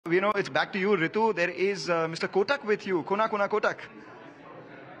it's back to you, Ritu. There is Mr. Kotak with you. Kona Kotak.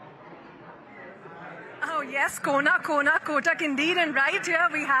 Oh yes, Kotak indeed. And right here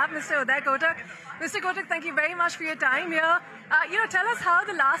we have Mr. Uday Kotak. Mr. Kotak, thank you very much for your time here. Tell us how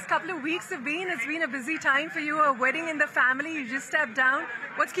the last couple of weeks have been. It's been a busy time for you, a wedding in the family. You just stepped down.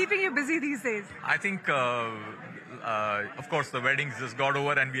 What's keeping you busy these days? I think, of course, the weddings just got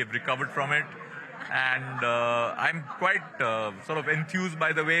over and we have recovered from it. And I'm quite sort of enthused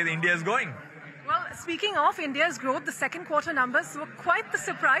by the way India is going. Well, speaking of India's growth, the second quarter numbers were quite the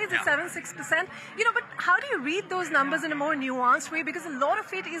surprise at 7.6%. But how do you read those numbers in a more nuanced way? Because a lot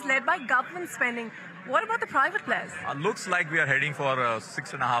of it is led by government spending. What about the private players? Looks like we are heading for a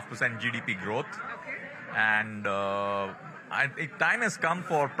 6.5% GDP growth. Okay. And time has come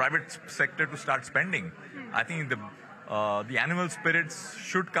for private sector to start spending. I think the animal spirits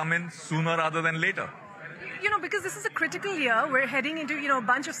should come in sooner rather than later. Because this is a critical year. We're heading into, a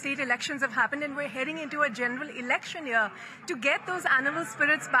bunch of state elections have happened and we're heading into a general election year. To get those animal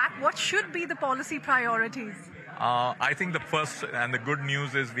spirits back, what should be the policy priorities? I think the first and the good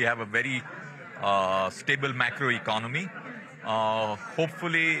news is we have a very stable macro economy.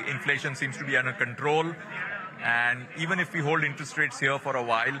 Hopefully, inflation seems to be under control. And even if we hold interest rates here for a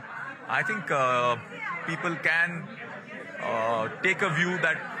while, I think people can take a view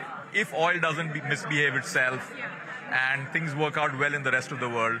that if oil doesn't misbehave itself and things work out well in the rest of the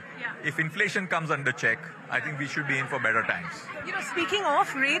world, if inflation comes under check, I think we should be in for better times. Speaking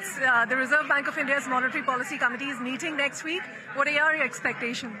of rates, the Reserve Bank of India's Monetary Policy Committee is meeting next week. What are your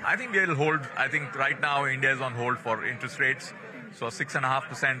expectations? I think we'll hold. I think right now India is on hold for interest rates. So a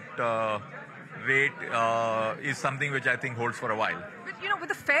 6.5% rate is something which I think holds for a while. But, with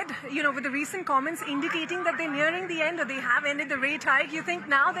the Fed, with the recent comments indicating that they're nearing the end or they have ended the rate hike, you think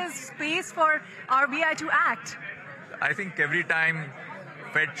now there's space for RBI to act? I think every time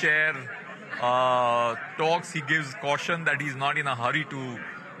Fed chair talks, he gives caution that he's not in a hurry to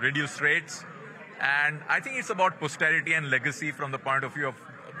reduce rates. And I think it's about posterity and legacy from the point of view of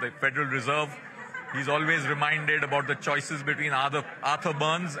the Federal Reserve. He's always reminded about the choices between Arthur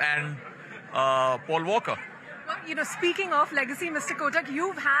Burns and Paul Walker. Well, speaking of legacy, Mr. Kotak,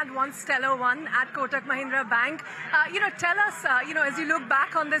 you've had one stellar one at Kotak Mahindra Bank. Tell us, as you look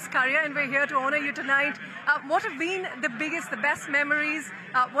back on this career, and we're here to honor you tonight, what have been the best memories?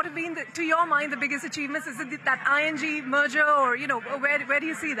 What have been, to your mind, the biggest achievements? Is it that ING merger, or, where do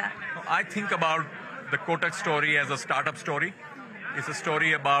you see that? I think about the Kotak story as a startup story. It's a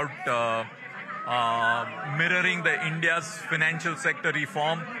story about mirroring the India's financial sector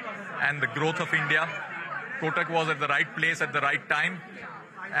reform and the growth of India. Kotak was at the right place at the right time,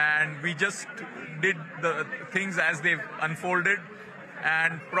 and we just did the things as they've unfolded,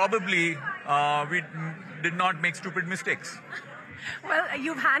 and probably we did not make stupid mistakes. Well,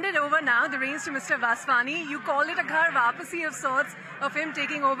 you've handed over now the reins to Mr. Vaswani. You call it a ghar wapasi of sorts of him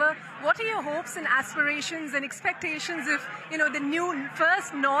taking over. What are your hopes and aspirations and expectations if, the new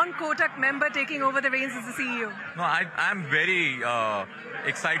first non-Kotak member taking over the reins as the CEO? No, I'm very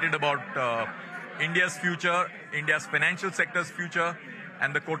excited about India's future, India's financial sector's future,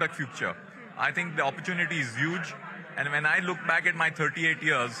 and the Kotak future. I think the opportunity is huge. And when I look back at my 38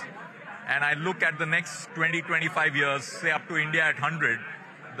 years, and I look at the next 20-25 years, say up to India at 100,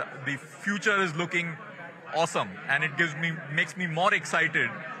 the future is looking awesome, and it makes me more excited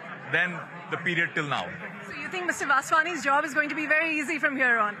than the period till now. So you think Mr. Vaswani's job is going to be very easy from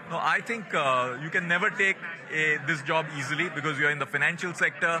here on? No, I think you can never take this job easily because you're in the financial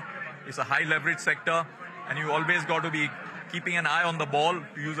sector. It's a high leverage sector, and you always got to be keeping an eye on the ball,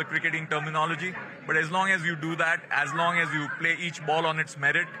 to use a cricketing terminology. But as long as you do that, as long as you play each ball on its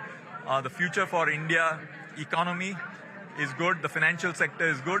merit, the future for India economy is good, the financial sector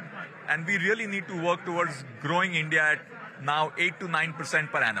is good, and we really need to work towards growing India at now 8 to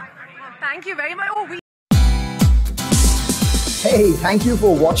 9% per annum. Well, thank you very much. Hey, thank you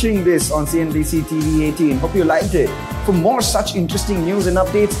for watching this on CNBC TV18. Hope you liked it. For more such interesting news and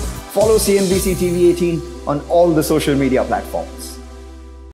updates, follow CNBC TV18 on all the social media platforms.